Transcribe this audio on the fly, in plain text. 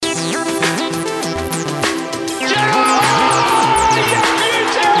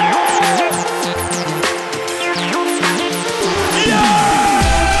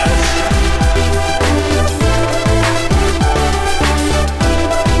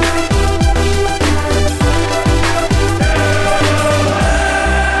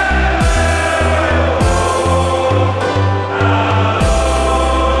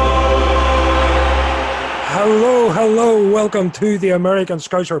welcome to the American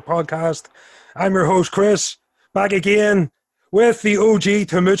Scouser podcast. I'm your host, Chris, back again with the OG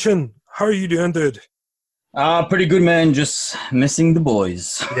Timuchin. How are you doing, dude? Pretty good, man. Just missing the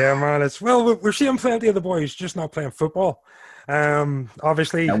boys. Yeah, man. We're seeing plenty of the boys, just not playing football.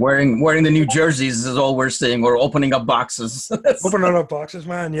 Obviously, Yeah, wearing the new jerseys is all we're seeing. We're opening up boxes. opening up boxes,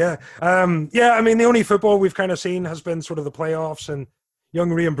 man. Yeah. I mean, the only football we've kind of seen has been sort of the playoffs and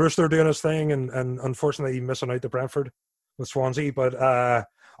young Ryan Brewster doing his thing, and unfortunately missing out to Brentford with Swansea. But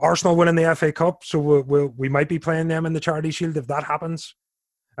Arsenal winning the FA Cup, so we might be playing them in the Charity Shield if that happens.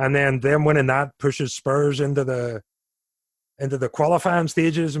 And then them winning that pushes Spurs into the qualifying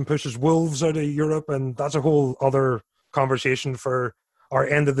stages and pushes Wolves out of Europe, and that's a whole other conversation for our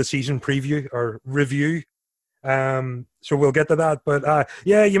end of the season preview or review. So we'll get to that. But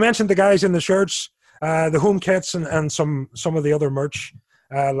you mentioned the guys in the shirts, the home kits, and some of the other merch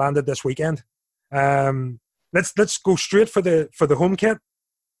landed this weekend. Let's go straight for the home kit.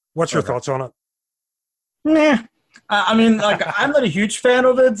 What's your thoughts on it? Nah. I mean, like, I'm not a huge fan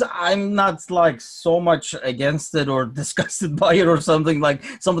of it. I'm not, like, so much against it or disgusted by it or something. Like,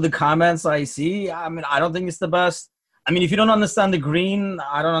 some of the comments I see, I mean, I don't think it's the best. I mean, if you don't understand the green,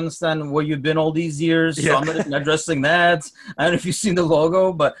 I don't understand where you've been all these years. Yeah. So I'm not even addressing that. I don't know if you've seen the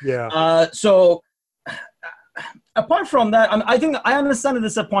logo, but yeah. So apart from that, I think I understand the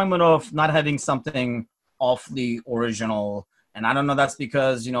disappointment of not having something off the original. And I don't know, that's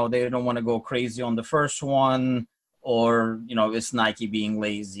because, you know, they don't want to go crazy on the first one, or, you know, it's Nike being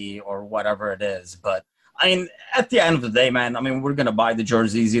lazy or whatever it is. But I mean, at the end of the day, man, I mean, we're going to buy the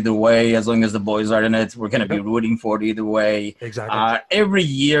jerseys either way. As long as the boys are in it, we're going to be rooting for it either way. Exactly. Every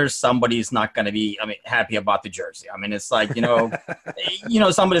year, somebody's not going to be, happy about the jersey. I mean, it's like, you know,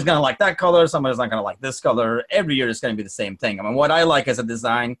 somebody's going to like that color. Somebody's not going to like this color. Every year, it's going to be the same thing. I mean, what I like as a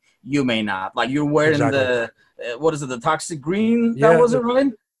design, you may not. Like, you're wearing the toxic green? That was it,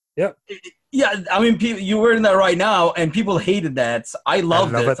 right? Yeah. Yeah, I mean, you're wearing that right now, and people hated that. I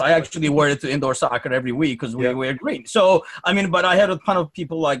loved it. I actually wear it to indoor soccer every week because we wear green. So, I mean, but I had a ton of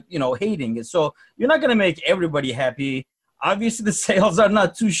people, like, you know, hating it. So you're not going to make everybody happy. Obviously, the sales are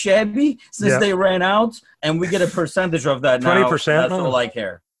not too shabby since they ran out, and we get a percentage of that now. 20%. That's all I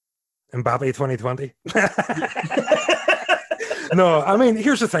care. Mbappe 2020. No, I mean,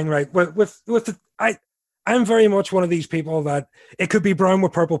 here's the thing, right? I'm very much one of these people that it could be brown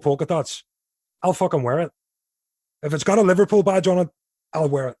with purple polka dots. I'll fucking wear it. If it's got a Liverpool badge on it, I'll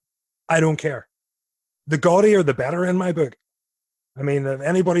wear it. I don't care. The gaudier, the better in my book. I mean, if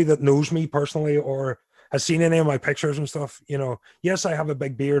anybody that knows me personally or has seen any of my pictures and stuff, you know, yes, I have a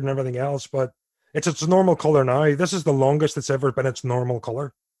big beard and everything else, but it's its normal color now. This is the longest it's ever been its normal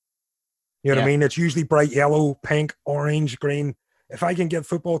color. You know what I mean? It's usually bright yellow, pink, orange, green. If I can get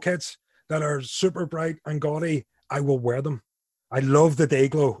football kits that are super bright and gaudy, I will wear them. I love the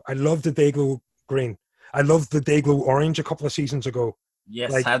Dayglow. I love the Dayglow green. I loved the Dayglow orange a couple of seasons ago.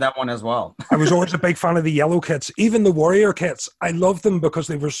 Yes, I had that one as well. I was always a big fan of the yellow kits. Even the Warrior kits, I loved them because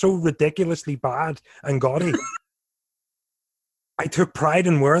they were so ridiculously bad and gaudy. I took pride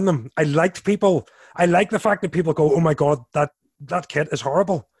in wearing them. I liked the fact that people go, oh my God, that kit is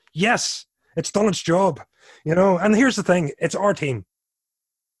horrible. Yes, it's done its job. You know, and here's the thing, it's our team.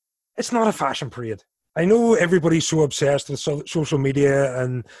 It's not a fashion parade. I know everybody's so obsessed with social media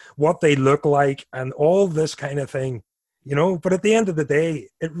and what they look like and all this kind of thing, you know, but at the end of the day,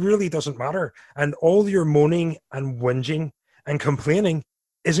 it really doesn't matter. And all your moaning and whinging and complaining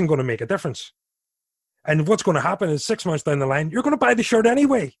isn't going to make a difference. And what's going to happen is 6 months down the line, you're going to buy the shirt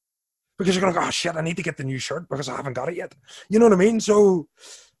anyway because you're going to go, oh shit, I need to get the new shirt because I haven't got it yet. You know what I mean? So,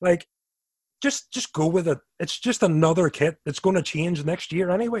 like, just go with it. It's just another kit that's going to change next year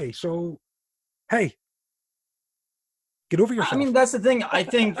anyway. So, hey, get over yourself. I mean, that's the thing. I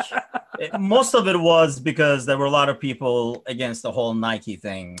think most of it was because there were a lot of people against the whole Nike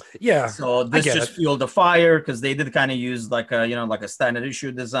thing. Yeah. So this just fueled the fire because they did kind of use like a standard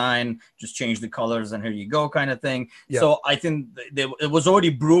issue design, just change the colors and here you go kind of thing. Yeah. So I think it was already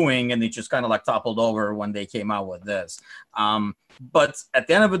brewing and it just kind of like toppled over when they came out with this. But at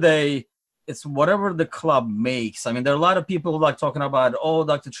the end of the day, it's whatever the club makes. I mean, there are a lot of people like talking about, oh,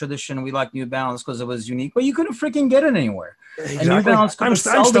 like the tradition, we like New Balance because it was unique, but you couldn't freaking get it anywhere. Exactly. And New Balance couldn't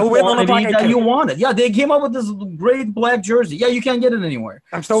sell the quantity that you wanted. Yeah, they came up with this great black jersey. Yeah, you can't get it anywhere.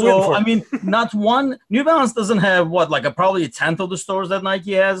 I'm still waiting for it. I mean, not one. New Balance doesn't have probably a tenth of the stores that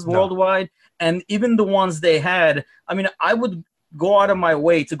Nike has worldwide. And even the ones they had, I mean, I would go out of my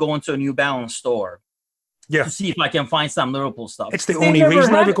way to go into a New Balance store Yeah. to see if I can find some Liverpool stuff. It's the They only never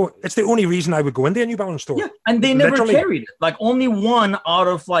reason I had would it. go. It's the only reason I would go into a New Balance store. Yeah, and they never Literally. carried it. Like only one out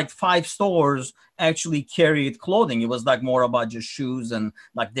of like 5 stores actually carried clothing. It was like more about just shoes and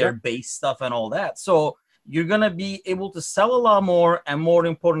like their base stuff and all that. So you're gonna be able to sell a lot more, and more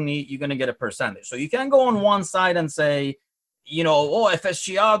importantly, you're gonna get a percentage. So you can't go on one side and say, you know, oh,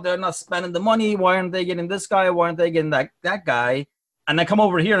 FSGR, they're not spending the money. Why aren't they getting this guy? Why aren't they getting that guy? And then come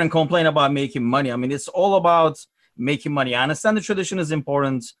over here and complain about making money. I mean, it's all about making money. I understand the tradition is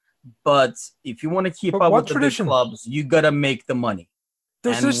important, but if you want to keep up with the big clubs, you gotta make the money.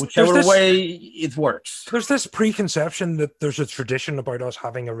 Whichever way it works. There's this preconception that there's a tradition about us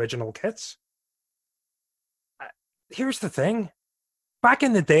having original kits. Here's the thing. Back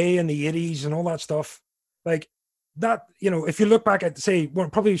in the day, in the 80s and all that stuff, like that, you know, if you look back at, say,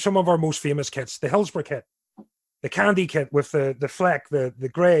 probably some of our most famous kits, the Hillsborough kit, the Candy kit with the fleck, the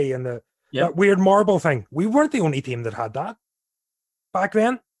grey, and that weird marble thing. We weren't the only team that had that back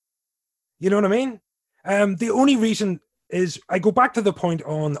then. You know what I mean? The only reason is I go back to the point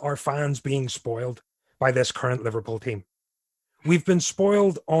on our fans being spoiled by this current Liverpool team. We've been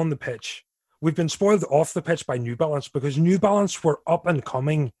spoiled on the pitch. We've been spoiled off the pitch by New Balance because New Balance were up and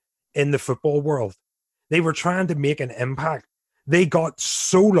coming in the football world. They were trying to make an impact. They got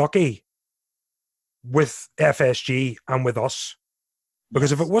so lucky with FSG and with us.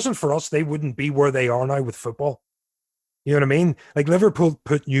 Because if it wasn't for us, they wouldn't be where they are now with football. You know what I mean? Like Liverpool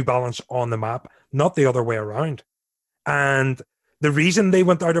put New Balance on the map, not the other way around. And the reason they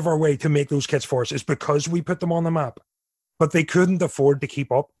went out of our way to make those kits for us is because we put them on the map. But they couldn't afford to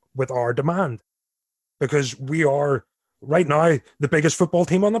keep up with our demand because we are right now the biggest football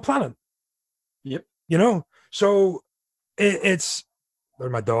team on the planet. Yep. You know, so it's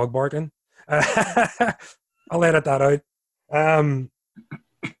there's my dog barking. I'll edit that out.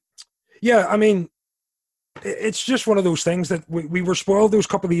 Yeah, I mean, it's just one of those things that we were spoiled those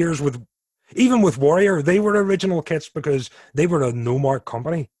couple of years with, even with Warrior. They were original kits because they were a no-mark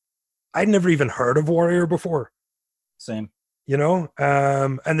company. I'd never even heard of Warrior before. Same. You know,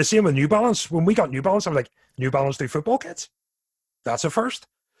 and the same with New Balance. When we got New Balance, I'm like, New Balance do football kits? That's a first.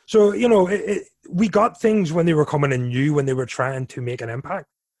 So, you know, we got things when they were coming in new, when they were trying to make an impact.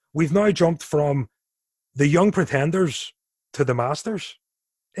 We've now jumped from the young pretenders to the masters,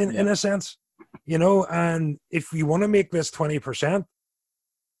 in a sense, you know, and if you want to make this 20%,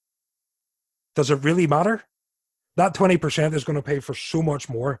 does it really matter? That 20% is going to pay for so much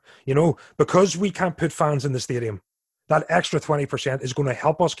more, you know, because we can't put fans in the stadium. That extra 20% is going to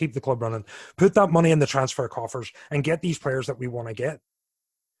help us keep the club running, put that money in the transfer coffers and get these players that we want to get.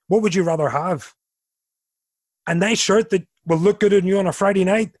 What would you rather have? A nice shirt that will look good on you on a Friday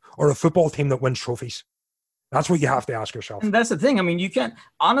night, or a football team that wins trophies? That's what you have to ask yourself. And that's the thing. I mean, you can't,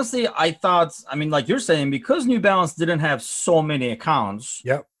 honestly, I thought, I mean, like you're saying, because New Balance didn't have so many accounts.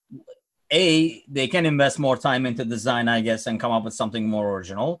 Yep. A, they can invest more time into design, I guess, and come up with something more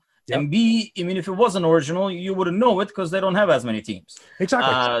original. Yep. And B, I mean, if it wasn't original, you wouldn't know it because they don't have as many teams.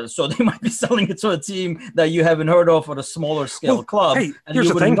 Exactly. So they might be selling it to a team that you haven't heard of at a smaller scale club, hey, and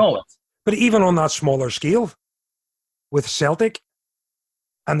you wouldn't know it. But even on that smaller scale, with Celtic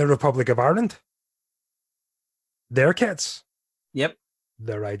and the Republic of Ireland, their kits,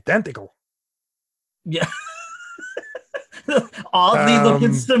 they're identical. Yeah. Oddly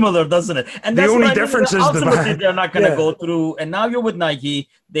looking similar, doesn't it? And the that's only difference is ultimately they're not going to go through. And now you're with Nike;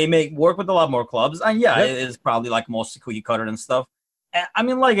 they work with a lot more clubs, and it is probably like most cookie cutter and stuff. I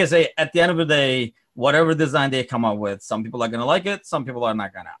mean, like I say, at the end of the day, whatever design they come up with, some people are going to like it, some people are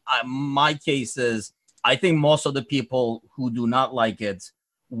not going to. My case is, I think most of the people who do not like it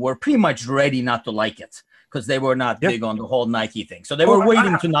were pretty much ready not to like it, because they were not big on the whole Nike thing. So they were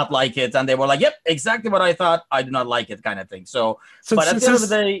waiting to not like it, and they were like, yep, exactly what I thought. I do not like it, kind of thing. But at the end of the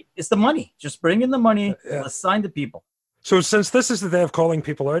day, it's the money. Just bring in the money. Let's sign the people. So since this is the day of calling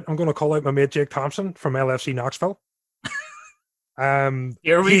people out, I'm going to call out my mate Jake Thompson from LFC Knoxville.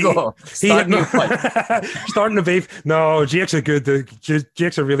 Here we go. Starting the beef. No, Jake's a good dude.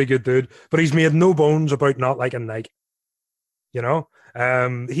 Jake's a really good dude, but he's made no bones about not liking Nike. You know,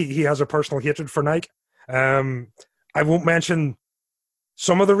 he has a personal hatred for Nike. I won't mention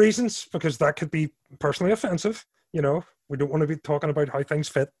some of the reasons because that could be personally offensive. You know, we don't want to be talking about how things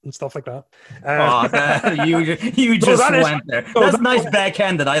fit and stuff like that. You just went there. That's nice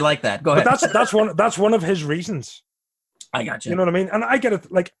backhanded. I like that. Go ahead. But that's one of his reasons. I got you. You know what I mean? And I get it.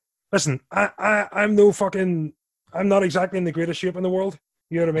 Like, listen, I'm not exactly in the greatest shape in the world.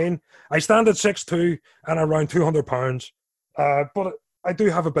 You know what I mean? I stand at 6'2" and around 200 pounds. But I do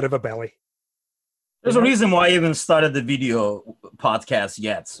have a bit of a belly. There's a reason why I even started the video podcast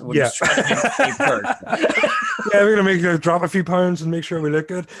yet. We're just trying to get safe first. Yeah, we're going to drop a few pounds and make sure we look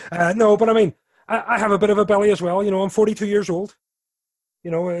good. No, but I mean, I have a bit of a belly as well. You know, I'm 42 years old.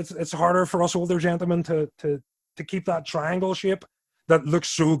 You know, it's harder for us older gentlemen to keep that triangle shape that looks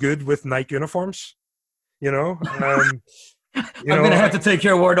so good with Nike uniforms. You know, I'm going to have to take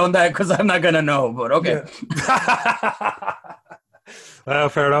your word on that because I'm not going to know, but okay. Yeah. Well,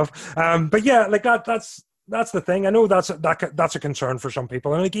 fair enough. But yeah, like that's the thing. I know that's a concern for some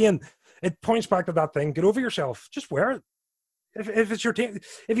people. And again, it points back to that thing. Get over yourself. Just wear it. If it's your team,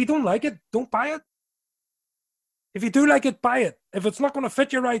 if you don't like it, don't buy it. If you do like it, buy it. If it's not going to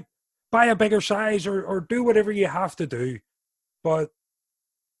fit you right, buy a bigger size or do whatever you have to do. But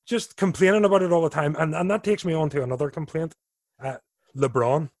just complaining about it all the time, and that takes me on to another complaint.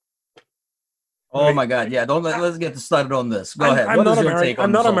 LeBron. Oh my God! Yeah, let's get started on this. Go ahead. I'm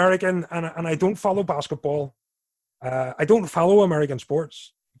not American, and I don't follow basketball. I don't follow American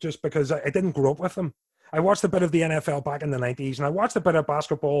sports just because I didn't grow up with them. I watched a bit of the NFL back in the 90s, and I watched a bit of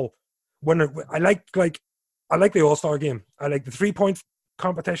basketball when I like the All-Star game. I like the 3-point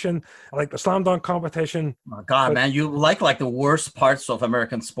competition. I like the slam dunk competition. Oh God, man, you like the worst parts of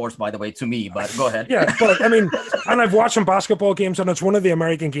American sports, by the way, to me. But go ahead. Yeah, but I mean, and I've watched some basketball games, and it's one of the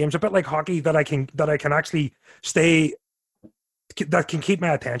American games, a bit like hockey, that I can actually that can keep my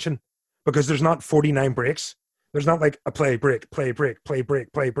attention because there's not 49 breaks. There's not like a play break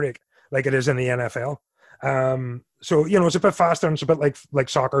like it is in the NFL. So you know, it's a bit faster and it's a bit like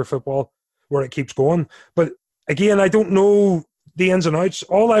soccer, football, where it keeps going. But again, I don't know the ins and outs.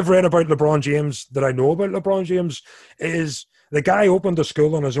 All I've read about LeBron James that I know about LeBron James is the guy opened a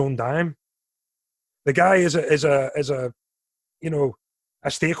school on his own dime. The guy is a you know,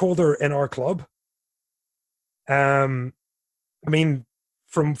 a stakeholder in our club. I mean,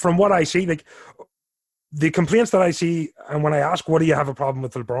 from what I see, like the complaints that I see, and when I ask, what do you have a problem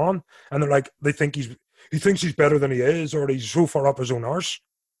with LeBron? And they're like, he thinks he's better than he is, or he's so far up his own arse.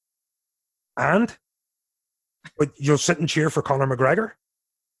 But you'll sit and cheer for Conor McGregor,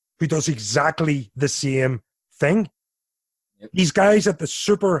 who does exactly the same thing. Yep. These guys at the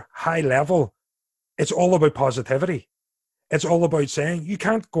super high level, it's all about positivity. It's all about saying, you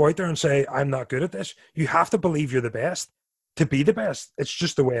can't go out there and say, I'm not good at this. You have to believe you're the best to be the best. It's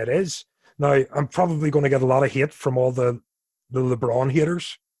just the way it is. Now, I'm probably going to get a lot of hate from all the LeBron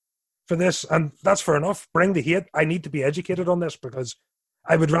haters for this, and that's fair enough. Bring the hate. I need to be educated on this because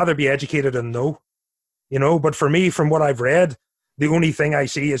I would rather be educated and know, you know. But for me, from what I've read, the only thing I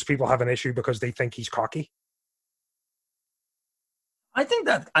see is people have an issue because they think he's cocky. I think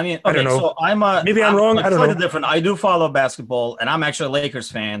that, I mean, okay, I don't know. So I'm wrong. I don't know. Different. I do follow basketball, and I'm actually a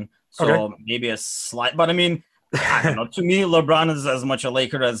Lakers fan, so okay. Maybe a slight, but I mean, I don't know. To me, LeBron is as much a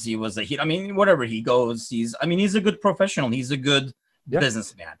Laker as he was a Heat. I mean, whatever he goes, he's a good professional. He's a good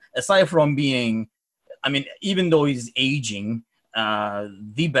businessman. Aside from being, I mean, even though he's aging,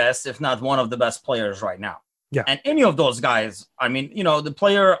 the best, if not one of the best players right now. Yeah. And any of those guys, I mean, you know, the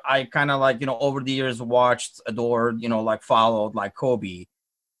player I kind of like, you know, over the years watched, adored, you know, like followed, like Kobe.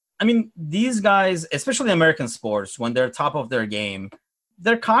 I mean, these guys, especially American sports, when they're top of their game,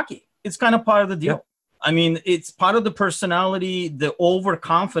 they're cocky. It's kind of part of the deal. Yeah. I mean, it's part of the personality, the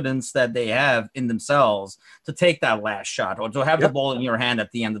overconfidence that they have in themselves to take that last shot or to have the ball in your hand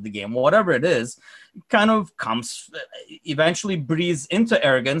at the end of the game, whatever it is, kind of comes, eventually breathes into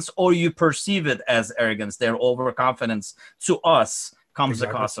arrogance, or you perceive it as arrogance. Their overconfidence to us comes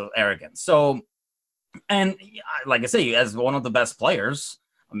across as arrogance. So, and like I say, as one of the best players,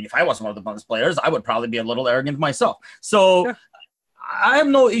 I mean, if I was one of the best players, I would probably be a little arrogant myself. So I have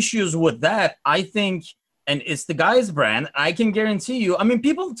no issues with that. I think, and it's the guy's brand. I can guarantee you. I mean,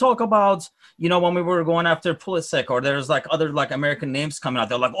 people talk about, you know, when we were going after Pulisic, or there's like other like American names coming out.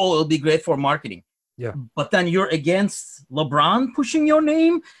 They're like, oh, it'll be great for marketing. Yeah. But then you're against LeBron pushing your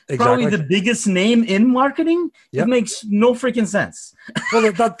name, probably the biggest name in marketing. It makes no freaking sense.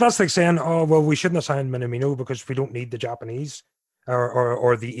 Well, that's like saying, oh, well, we shouldn't have signed Minamino because we don't need the Japanese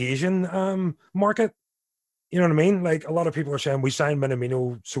or the Asian market. You know what I mean? Like, a lot of people are saying we signed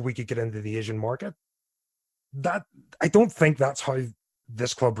Minamino so we could get into the Asian market. That, I don't think that's how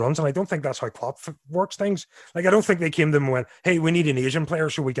this club runs, and I don't think that's how Klopp works things. Like, I don't think they came to him and went, hey, we need an Asian player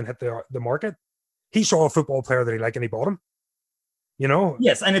so we can hit the market. He saw a football player that he liked and he bought him. You know?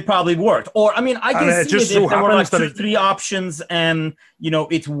 Yes, and it probably worked. Or, I mean, I can see it if there were like 2-3 options and, you know,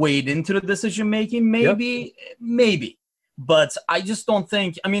 it weighed into the decision-making, maybe. But I just don't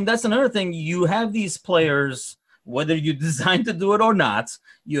think, I mean, that's another thing. You have these players, whether you designed to do it or not,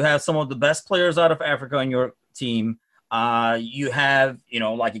 you have some of the best players out of Africa on your team. You have,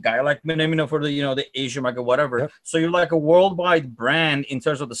 like a guy like Minamino for the Asian market, whatever. Yep. So you're like a worldwide brand in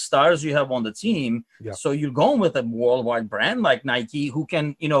terms of the stars you have on the team. Yeah. So you're going with a worldwide brand like Nike, who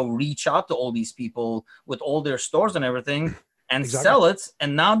can, reach out to all these people with all their stores and everything and sell it.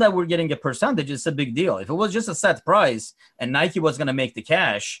 And now that we're getting a percentage, it's a big deal. If it was just a set price and Nike was going to make the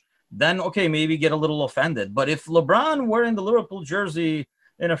cash, then okay, maybe get a little offended. But if LeBron wearing the Liverpool jersey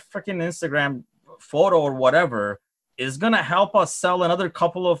in a freaking Instagram photo or whatever is going to help us sell another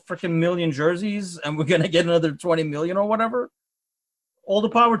couple of freaking million jerseys and we're going to get another 20 million or whatever, all the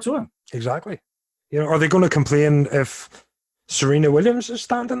power to him. Exactly. Are they going to complain if Serena Williams is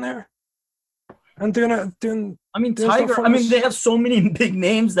standing there and doing Tiger, they have so many big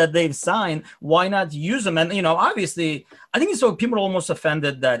names that they've signed. Why not use them? And, obviously, I think so people are almost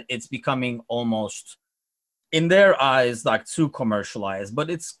offended that it's becoming almost, in their eyes, like too commercialized, but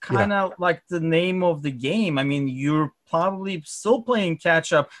it's kind of like the name of the game. You're probably still playing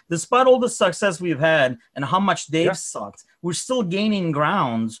catch up despite all the success we've had and how much they've sucked. We're still gaining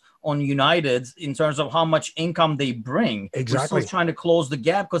grounds on United in terms of how much income they bring. Exactly. We're still trying to close the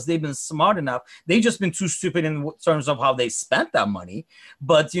gap because they've been smart enough. They've just been too stupid in terms of how they spent that money.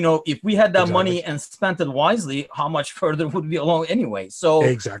 But, if we had that money and spent it wisely, how much further would we along anyway? So,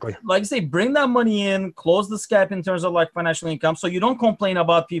 exactly, like I say, bring that money in, close this gap in terms of like financial income. So you don't complain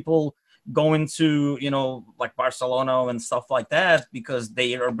about people going to, like Barcelona and stuff like that because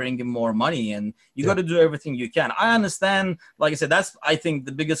they are bringing more money, and you got to do everything you can. I understand. Like I said, I think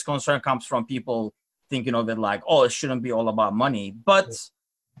the biggest concern comes from people thinking of it like, oh, it shouldn't be all about money, but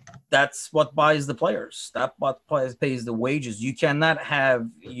that's what buys the players. That's what pays the wages. You cannot have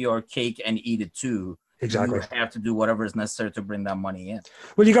your cake and eat it too. Exactly. You have to do whatever is necessary to bring that money in.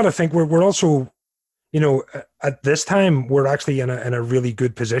 Well, you got to think we're also, at this time, we're actually in a really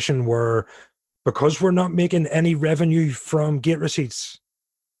good position where, because we're not making any revenue from gate receipts,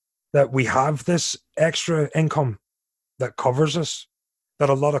 that we have this extra income that covers us that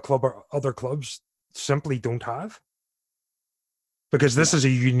a lot of other clubs simply don't have. Because this is a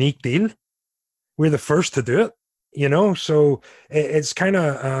unique deal. We're the first to do it, so it's kind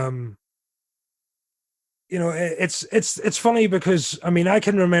of, it's funny because, I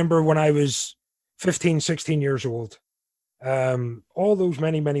can remember when I was 15, 16 years old, all those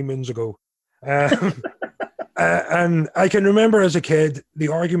many, many moons ago. And I can remember as a kid, the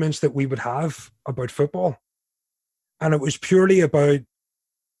arguments that we would have about football. And it was purely about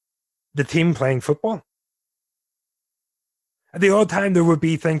the team playing football. At the odd time, there would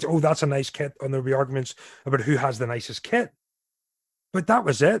be things, oh, that's a nice kit. And there would be arguments about who has the nicest kit. But that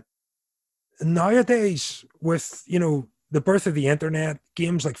was it. Nowadays, with, the birth of the internet,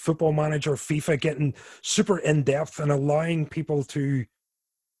 games like Football Manager, FIFA getting super in-depth and allowing people to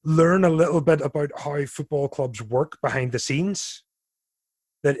learn a little bit about how football clubs work behind the scenes,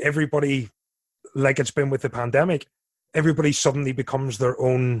 that everybody, like it's been with the pandemic, everybody suddenly becomes their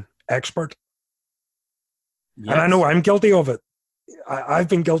own expert. Yes. And I know I'm guilty of it. I've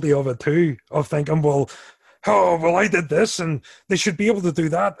been guilty of it too, of thinking, I did this and they should be able to do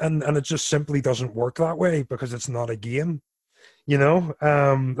that. And it just simply doesn't work that way because it's not a game,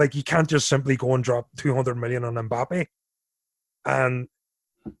 like you can't just simply go and drop 200 million on Mbappe and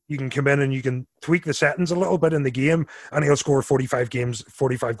you can come in and you can tweak the settings a little bit in the game and he'll score 45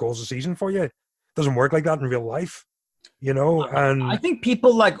 goals a season for you. It doesn't work like that in real life. And I think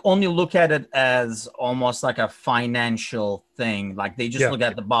people like only look at it as almost like a financial thing. Like they just look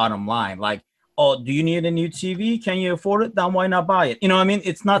at the bottom line. Like, oh, do you need a new TV? Can you afford it? Then why not buy it?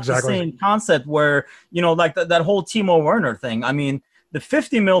 It's not the same concept where, like that whole Timo Werner thing. The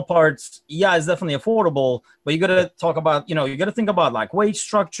 50 mil parts, is definitely affordable, but you got to talk about, you got to think about like wage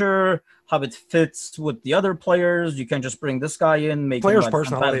structure, how it fits with the other players. You can just bring this guy in, make players' him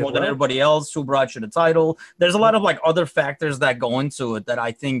personality more than everybody else who brought you the title. There's a lot of like other factors that go into it that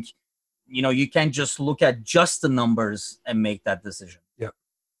I think, you can't just look at just the numbers and make that decision. Yeah.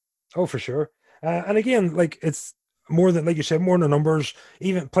 Oh, for sure. And again, like it's more than, like you said, more than the numbers,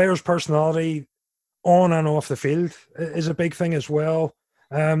 even players' personality on and off the field is a big thing as well.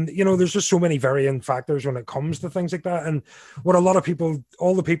 There's just so many varying factors when it comes to things like that. And what all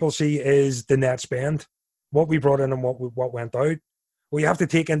the people see is the net spend, what we brought in and what went out. What you have to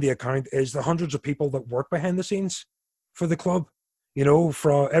take into account is the hundreds of people that work behind the scenes for the club,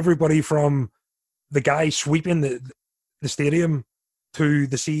 from everybody from the guy sweeping the stadium to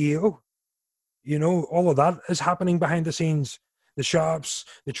the CEO. All of that is happening behind the scenes. The shops,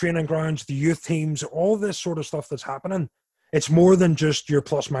 the training grounds, the youth teams, all this sort of stuff that's happening. It's more than just your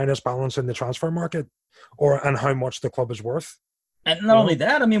plus minus balance in the transfer market and how much the club is worth. And not only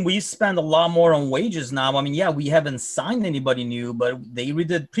that, I mean, we spend a lot more on wages now. I mean, yeah, we haven't signed anybody new, but they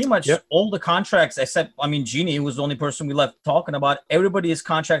redid pretty much Yep. all the contracts except, I mean, Genie was the only person we left talking about. Everybody's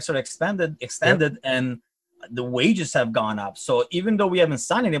contracts are Yep. extended, and the wages have gone up. So even though we haven't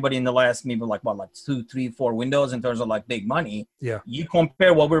signed anybody in the last maybe like what, like 2, 3, 4 windows in terms of like big money, Yeah. you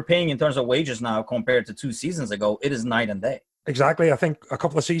compare what we're paying in terms of wages now compared to 2 seasons ago, it is night and day. Exactly. I think a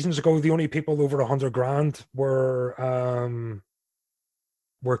couple of seasons ago, the only people over 100 grand were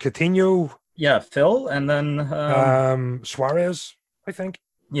Coutinho, Yeah, Phil, and then Suarez, I think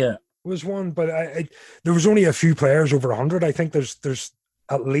yeah. was one, but there was only a few players over 100. I think there's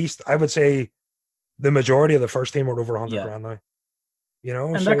at least, I would say, the majority of the first team are over 100 Yeah. grand now. You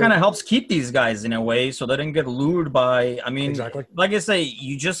know, And so that kind of helps keep these guys in a way so they don't get lured by, I mean, exactly. like I say,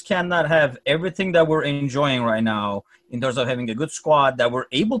 you just cannot have everything that we're enjoying right now in terms of having a good squad that we're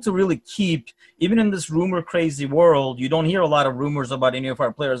able to really keep, even in this rumor crazy world. You don't hear a lot of rumors about any of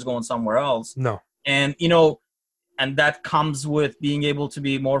our players going somewhere else. No. And, and that comes with being able to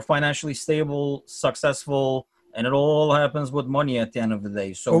be more financially stable, successful, and it all happens with money at the end of the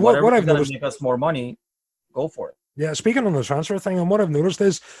day. So Well, whatever what is I've going to noticed, make us more money, go for it. yeah, speaking on the transfer thing, and what I've noticed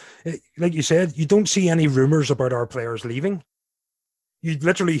is, like you said, you don't see any rumors about our players leaving. You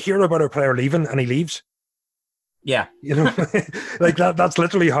literally hear about our player leaving and he leaves. Yeah. You know, like that's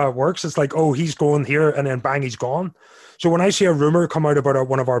literally how it works. It's like, oh, he's going here and then bang, he's gone. So when I see a rumor come out about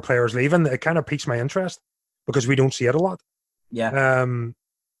one of our players leaving, it kind of piques my interest because we don't see it a lot. Yeah.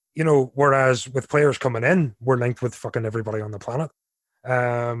 Whereas with players coming in, we're linked with fucking everybody on the planet.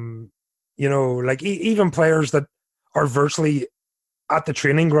 Like even players that are virtually at the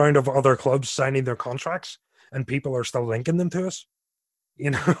training ground of other clubs signing their contracts and people are still linking them to us,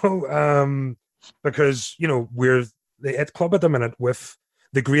 because, we're the it club at the minute with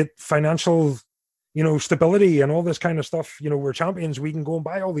the great financial, stability and all this kind of stuff. We're champions. We can go and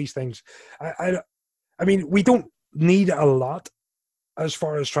buy all these things. I mean, we don't need a lot as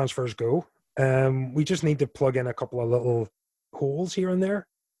far as transfers go. We just need to plug in a couple of little holes here and there,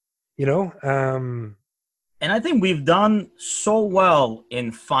 And I think we've done so well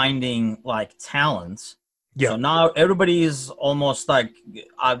in finding like talents. Yeah. So now everybody is almost like,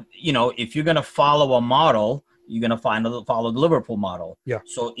 if you're going to follow a model, you're going to follow the Liverpool model. Yeah.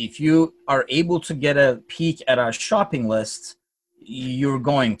 So if you are able to get a peek at our shopping list, you're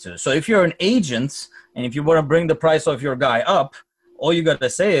going to. So if you're an agent and if you want to bring the price of your guy up, all you got to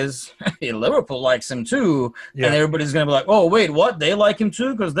say is, hey, Liverpool likes him too. Yeah. And everybody's going to be like, oh, wait, what? They like him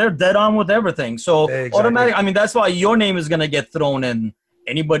too? Because they're dead on with everything. So automatically, I mean, that's why your name is going to get thrown in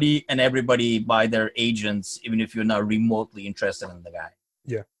anybody and everybody by their agents, even if you're not remotely interested in the guy.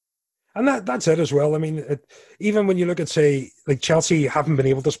 Yeah. And that's it as well. I mean, even when you look at, say, like Chelsea haven't been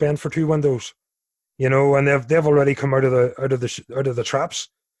able to spend for 2 windows, and they've already come out of the traps.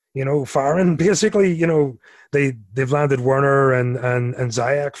 Firing basically. They've landed Werner and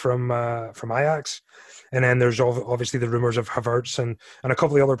Ziyech from Ajax, and then there's obviously the rumors of Havertz and a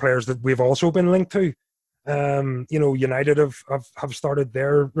couple of other players that we've also been linked to. United have started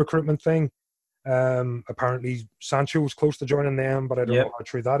their recruitment thing. Apparently Sancho's close to joining them, but I don't know how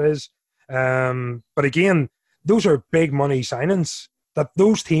true that is. But again, those are big money signings that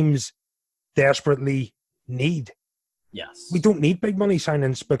those teams desperately need. Yes. We don't need big money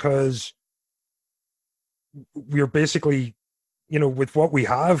signings because we're basically, with what we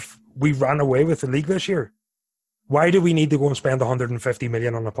have, we ran away with the league this year. Why do we need to go and spend 150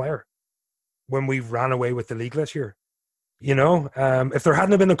 million on a player when we ran away with the league this year? If there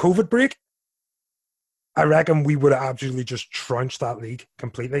hadn't been a COVID break, I reckon we would have absolutely just trounced that league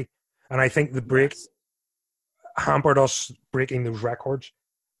completely. And I think the break hampered us breaking those records.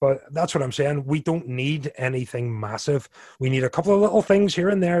 But that's what I'm saying. We don't need anything massive. We need a couple of little things here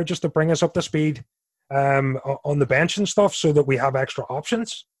and there just to bring us up to speed on the bench and stuff so that we have extra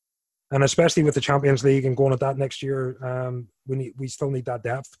options. And especially with the Champions League and going at that next year, we still need that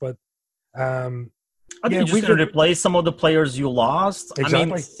depth. But I think you're just going to replace some of the players you lost. Exactly. I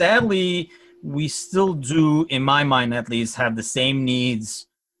mean, sadly, we still do, in my mind at least, have the same needs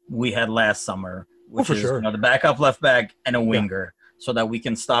we had last summer, which is the backup left back and a winger. Yeah. So that we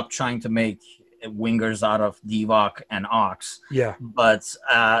can stop trying to make wingers out of Divock and Ox. Yeah. But,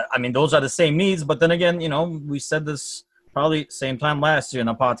 I mean, those are the same needs. But then again, we said this probably same time last year in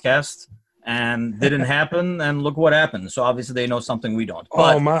a podcast and didn't happen. And look what happened. So obviously they know something we don't.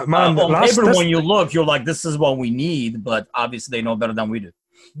 But on paper, when you look, you're like, this is what we need. But obviously they know better than we do.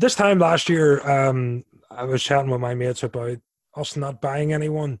 This time last year, I was chatting with my mates about us not buying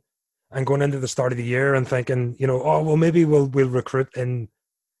anyone. And going into the start of the year and thinking, maybe we'll recruit in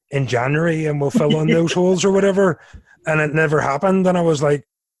in January and we'll fill in those holes or whatever. And it never happened. And I was like,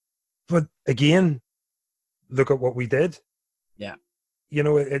 but again, look at what we did. Yeah. You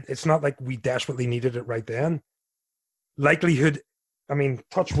know, it's not like we desperately needed it right then. Likelihood, I mean,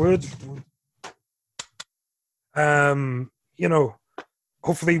 touch wood. You know,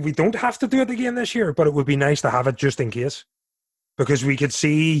 hopefully we don't have to do it again this year, but it would be nice to have it just in case, because we could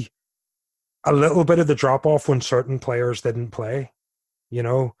see a little bit of the drop off when certain players didn't play. You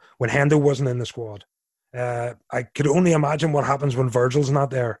know, when Hendo wasn't in the squad. I could only imagine what happens when Virgil's not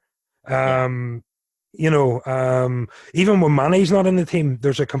there. You know, even when Mane's not in the team,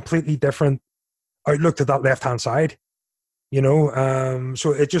 there's a completely different outlook to that left-hand side. You know,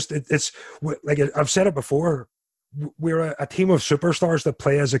 so it's like I've said it before, we're a team of superstars that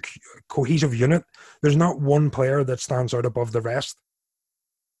play as a cohesive unit. There's not one player that stands out above the rest.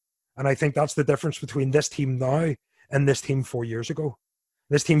 And I think that's the difference between this team now and this team 4 years ago.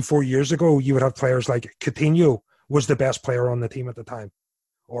 This team 4 years ago, you would have players like Coutinho was the best player on the team at the time,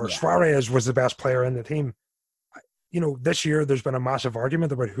 or Suarez was the best player in the team. You know, this year there's been a massive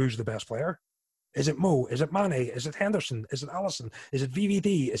argument about who's the best player. Is it Mo? Is it Mane? Is it Henderson? Is it Alisson? Is it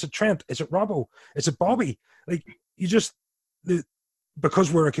VVD? Is it Trent? Is it Robbo? Is it Bobby? Like, you just,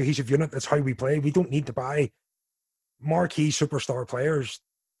 because we're a cohesive unit, that's how we play. We don't need to buy marquee superstar players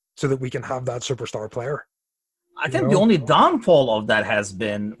so that we can have that superstar player. I think the only downfall of that has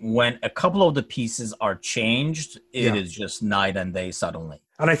been when a couple of the pieces are changed, it is just night and day suddenly.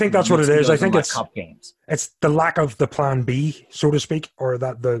 And I think that's what it is. I think it's cup games. It's the lack of the plan B, so to speak, or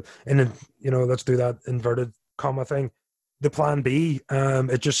that let's do that inverted comma thing. The plan B,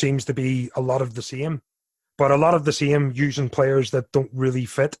 it just seems to be a lot of the same, but a lot of the same using players that don't really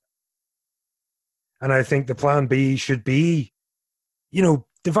fit. And I think the plan B should be, you know,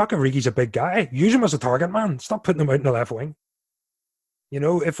 Divock Origi's a big guy. Use him as a target man. Stop putting him out in the left wing. You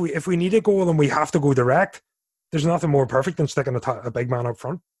know, if we need a goal and we have to go direct, there's nothing more perfect than sticking a big man up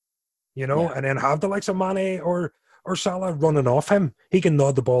front. You know, and then have the likes of Mane or Salah running off him. He can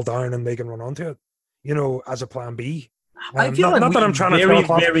nod the ball down and they can run onto it. You know, as a plan B. I feel like that I'm trying to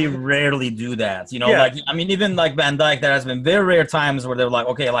very rarely do that. You know, like, I mean, even like Van Dijk, there has been very rare times where they're like,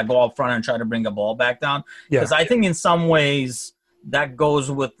 okay, like go up front and try to bring a ball back down. Because I think in some ways that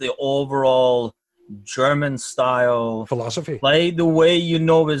goes with the overall German style philosophy. Play the way you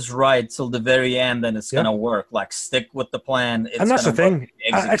know is right till the very end, and it's gonna work. Like, stick with the plan. And that's the thing.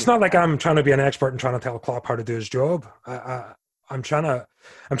 It's not like I'm trying to be an expert and trying to tell Klopp how to do his job. I'm trying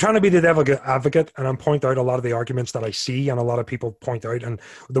to be the devil advocate, and I'm point out a lot of the arguments that I see and a lot of people point out. And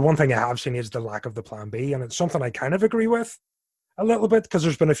the one thing I have seen is the lack of the plan B, and it's something I kind of agree with a little bit, because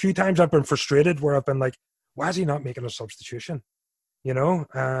there's been a few times I've been frustrated where I've been like, why is he not making a substitution? You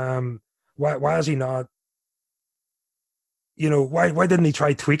know, why is he not? You know, why didn't he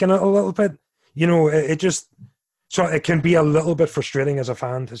try tweaking it a little bit? You know, it just, so it can be a little bit frustrating as a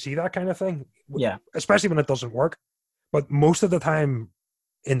fan to see that kind of thing. Yeah, especially when it doesn't work. But most of the time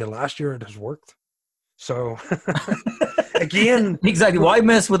in the last year, it has worked. So again, exactly. Why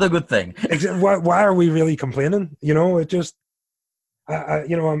mess with a good thing? Why are we really complaining? You know, it just.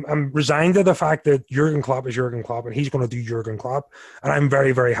 You know, I'm resigned to the fact that Jurgen Klopp is Jurgen Klopp and he's going to do Jurgen Klopp, and I'm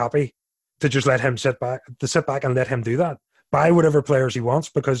very, very happy to just let him sit back and let him do that. Buy whatever players he wants,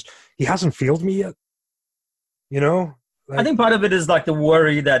 because he hasn't failed me yet. You know, I think part of it is like the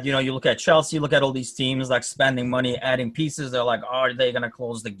worry that, you know, you look at Chelsea, look at all these teams like spending money, adding pieces. They're like, are they going to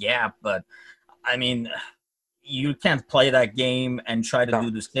close the gap? But I mean, you can't play that game and try to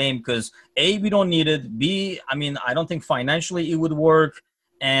do the same, because A, we don't need it. B, I mean, I don't think financially it would work.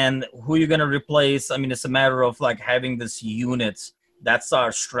 And who you're going to replace, I mean, it's a matter of like having this unit. That's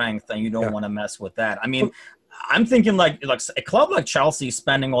our strength, and you don't want to mess with that. I mean, I'm thinking like a club like Chelsea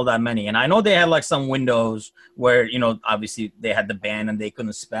spending all that money. And I know they had like some windows where, you know, obviously they had the ban and they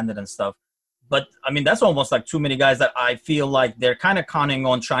couldn't spend it and stuff. But, I mean, that's almost like too many guys that I feel like they're kind of counting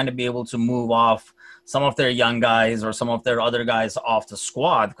on trying to be able to move off some of their young guys or some of their other guys off the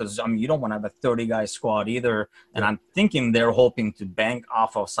squad, because, I mean, you don't want to have a 30-guy squad either. And I'm thinking they're hoping to bank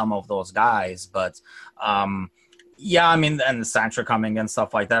off of some of those guys. But, yeah, I mean, and Sancho coming and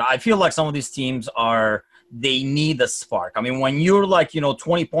stuff like that. I feel like some of these teams they need a spark. I mean, when you're like, you know,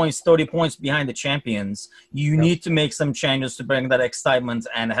 20 points, 30 points behind the champions, you need to make some changes to bring that excitement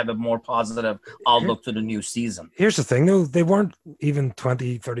and have a more positive outlook to the new season. Here's the thing, though. They weren't even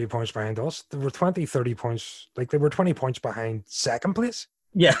 20, 30 points behind us. They were 20, 30 points. Like, they were 20 points behind second place.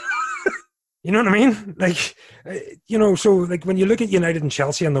 Yeah. You know what I mean? Like, you know, so like when you look at United and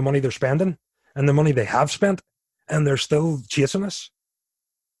Chelsea and the money they're spending and the money they have spent, and they're still chasing us.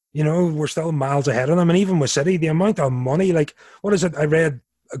 You know, we're still miles ahead of them. And even with City, the amount of money, like, what is it? I read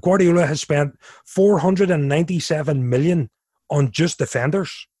Guardiola has spent 497 million on just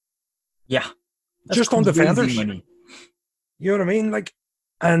defenders. Yeah, that's just on crazy defenders. money. You know what I mean? Like,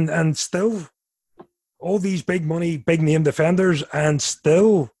 and still all these big money, big name defenders, and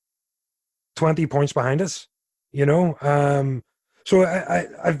still 20 points behind us. You know, so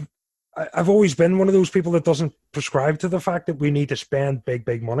I've always been one of those people that doesn't prescribe to the fact that we need to spend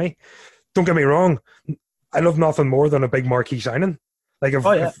big money. Don't get me wrong. I love nothing more than a big marquee signing. Like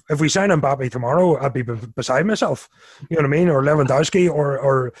if we sign Mbappe tomorrow, I'd be beside myself. You know what I mean? Or Lewandowski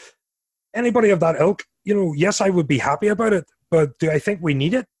or anybody of that ilk. You know, yes, I would be happy about it. But do I think we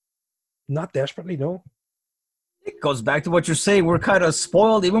need it? Not desperately, no. It goes back to what you're saying. We're kind of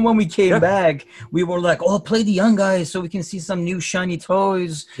spoiled. Even when we came back, we were like, oh, play the young guys so we can see some new shiny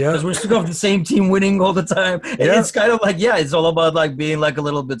toys. Because we're still of the same team winning all the time. And it's kind of like, it's all about like being like a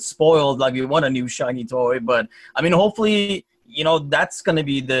little bit spoiled. Like we want a new shiny toy. But I mean, hopefully, you know, that's going to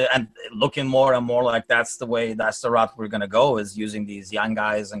be and looking more and more like that's the route we're going to go, is using these young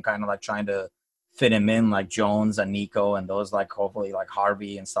guys and kind of like trying to fit him in, like Jones and Nico and those, like hopefully like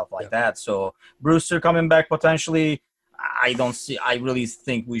Harvey and stuff like that. So Brewster coming back potentially, I really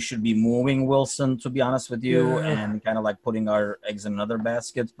think we should be moving Wilson, to be honest with you, and kind of like putting our eggs in another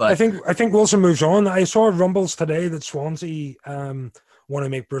basket. But I think Wilson moves on. I saw rumbles today that Swansea want to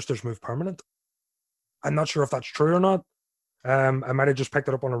make Brewster's move permanent. I'm not sure if that's true or not. I might have just picked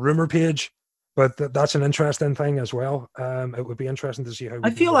it up on a rumor page. But that's an interesting thing as well. It would be interesting to see how. I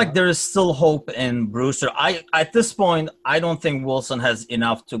feel like there is still hope in Brewster. At this point, I don't think Wilson has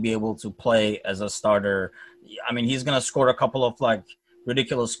enough to be able to play as a starter. I mean, he's going to score a couple of like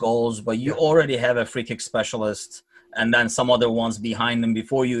ridiculous goals, but you already have a free kick specialist and then some other ones behind him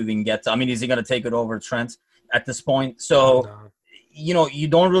before you even get to. I mean, is he going to take it over Trent at this point? So, you know, you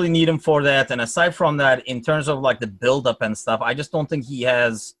don't really need him for that. And aside from that, in terms of like the build-up and stuff, I just don't think he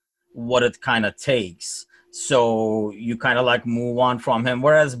has what it kind of takes. So you kind of like move on from him.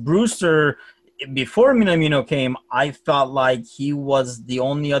 Whereas Brewster, before Minamino came, I felt like he was the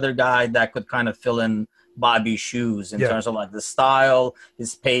only other guy that could kind of fill in Bobby's shoes in terms of like the style,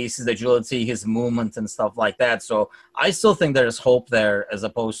 his pace, his agility, his movement and stuff like that. So I still think there's hope there, as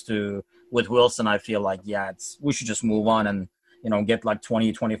opposed to with Wilson. I feel like, we should just move on and, you know, get like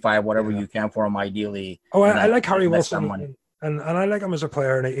 20, 25, whatever you can for him ideally. Oh, I like Harry Wilson and I like him as a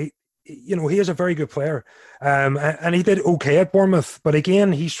player, and he is a very good player. And he did okay at Bournemouth, but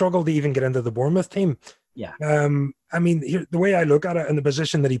again, he struggled to even get into the Bournemouth team. Yeah. I mean, the way I look at it, in the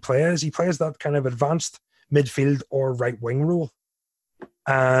position that he plays that kind of advanced midfield or right wing role.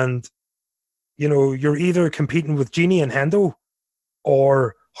 And, you know, you're either competing with Gini and Hendo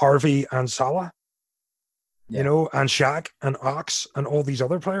or Harvey and Salah, you know, and Shaq and Ox and all these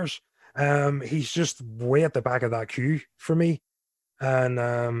other players. He's just way at the back of that queue for me. And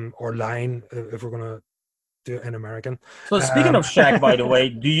or line, if we're gonna do it in American. So speaking of Shaq, by the way,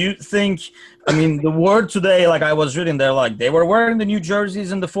 do you think? I mean, the word today, like I was reading there, like they were wearing the new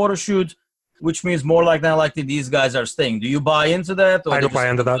jerseys in the photo shoot, which means more like that, like these guys are staying. Do you buy into that? Or I don't buy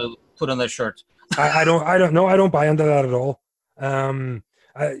into that. Put on their shirt. I don't know. I don't buy into that at all.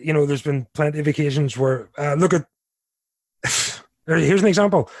 You know, there's been plenty of occasions where look at. Here's an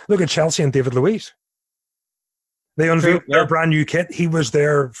example. Look at Chelsea and David Luiz. They unveiled their brand new kit. He was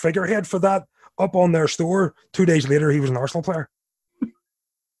their figurehead for that, up on their store. 2 days later, he was an Arsenal player.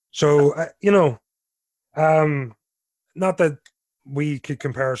 So, you know, not that we could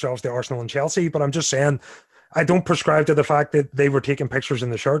compare ourselves to Arsenal and Chelsea, but I'm just saying, I don't prescribe to the fact that they were taking pictures in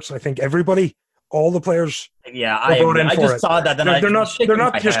the shirts. I think everybody, all the players, I just saw that. They're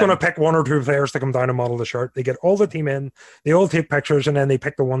not just going to pick one or two players to come down and model the shirt. They get all the team in, they all take pictures, and then they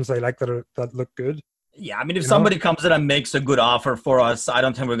pick the ones they like that look good. Yeah, I mean, if somebody comes in and makes a good offer for us, I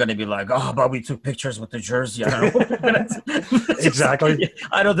don't think we're going to be like, oh, but we took pictures with the jersey. I don't know. Exactly.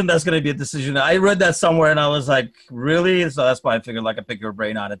 I don't think that's going to be a decision. I read that somewhere and I was like, really? So that's why I figured like I pick your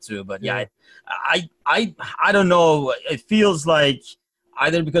brain on it too. But I don't know. It feels like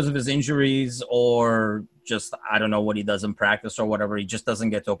either because of his injuries or just, I don't know what he does in practice or whatever. He just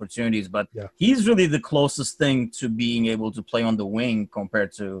doesn't get the opportunities. But he's really the closest thing to being able to play on the wing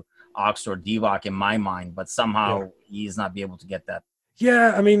compared to Ox or Divock in my mind, but somehow he's not be able to get that.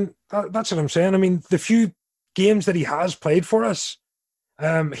 Yeah, I mean, that's what I'm saying. I mean, the few games that he has played for us,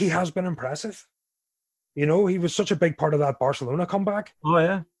 he has been impressive. You know, he was such a big part of that Barcelona comeback. Oh,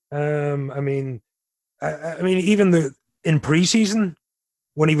 yeah. I mean, even in preseason,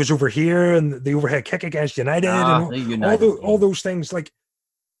 when he was over here and the overhead kick against United, and all those things, like,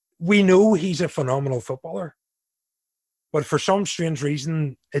 we know he's a phenomenal footballer. But for some strange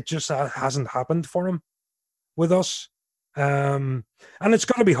reason, it just hasn't happened for him with us. And it's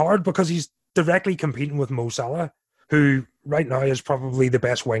going to be hard because he's directly competing with Mo Salah, who right now is probably the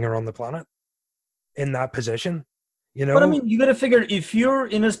best winger on the planet in that position. You know? But I mean, you got to figure if you're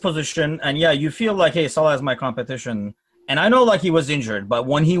in his position and you feel like, hey, Salah is my competition. And I know like he was injured, but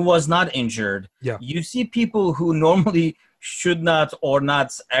when he was not injured, you see people who normally should not or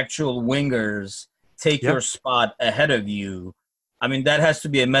not actual wingers take your spot ahead of you. I mean, that has to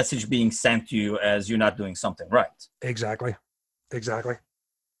be a message being sent to you as you're not doing something right. Exactly.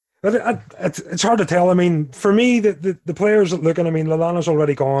 But it's hard to tell. I mean, for me, the players that looking, I mean, Lallana's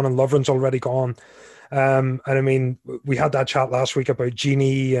already gone and Lovren's already gone. And I mean, we had that chat last week about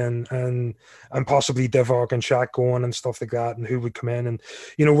Genie and possibly Divock and Shaq going and stuff like that, and who would come in. And,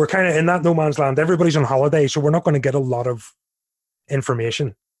 you know, we're kind of in that no man's land. Everybody's on holiday, so we're not going to get a lot of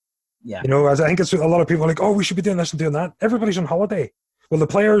information. Yeah. You know, as I think it's a lot of people are like, oh, we should be doing this and doing that. Everybody's on holiday. Well, the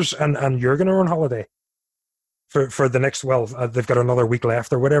players and Jurgen are on holiday for the next, they've got another week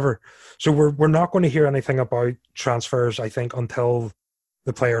left or whatever. So we're not going to hear anything about transfers, I think, until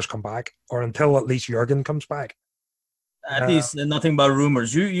the players come back, or until at least Jurgen comes back. At least nothing but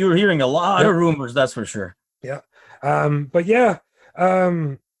rumors. You're hearing a lot of rumors, that's for sure. Yeah. But yeah,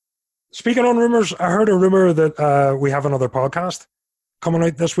 speaking on rumors, I heard a rumor that we have another podcast coming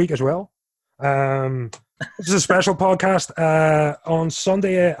out this week as well. This is a special podcast. On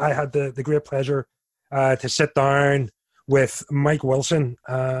Sunday, I had the great pleasure to sit down with Mike Wilson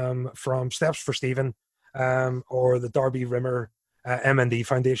from Steps for Stephen, or the Darby Rimmer MND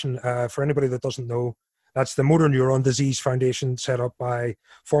Foundation. For anybody that doesn't know, that's the Motor Neuron Disease Foundation set up by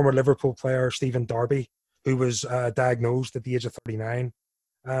former Liverpool player Stephen Darby, who was diagnosed at the age of 39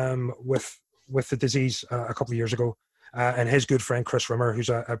 with the disease a couple of years ago, and his good friend Chris Rimmer, who's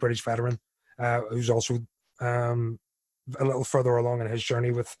a British veteran, who's also a little further along in his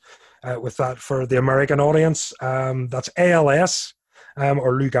journey with that. For the American audience, that's ALS,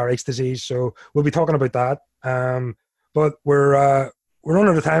 or Lou Gehrig's disease. So we'll be talking about that. But we're running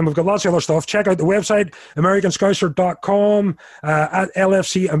out of time. We've got lots of other stuff. Check out the website, americanscouser.com, at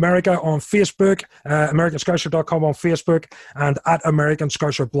LFC America on Facebook, americanscouser.com on Facebook, and at American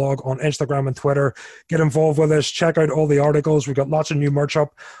Scouser blog on Instagram and Twitter. Get involved with us. Check out all the articles. We've got lots of new merch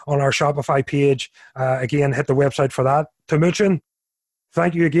up on our Shopify page. Again, hit the website for that. Timuchin,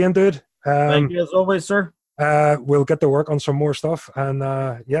 thank you again, dude. Thank you as always, sir. We'll get to work on some more stuff. And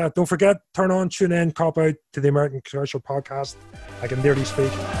don't forget, tune in, cop out to the American Scouser podcast. I can nearly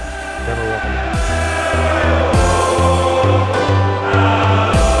speak. Never walk alone.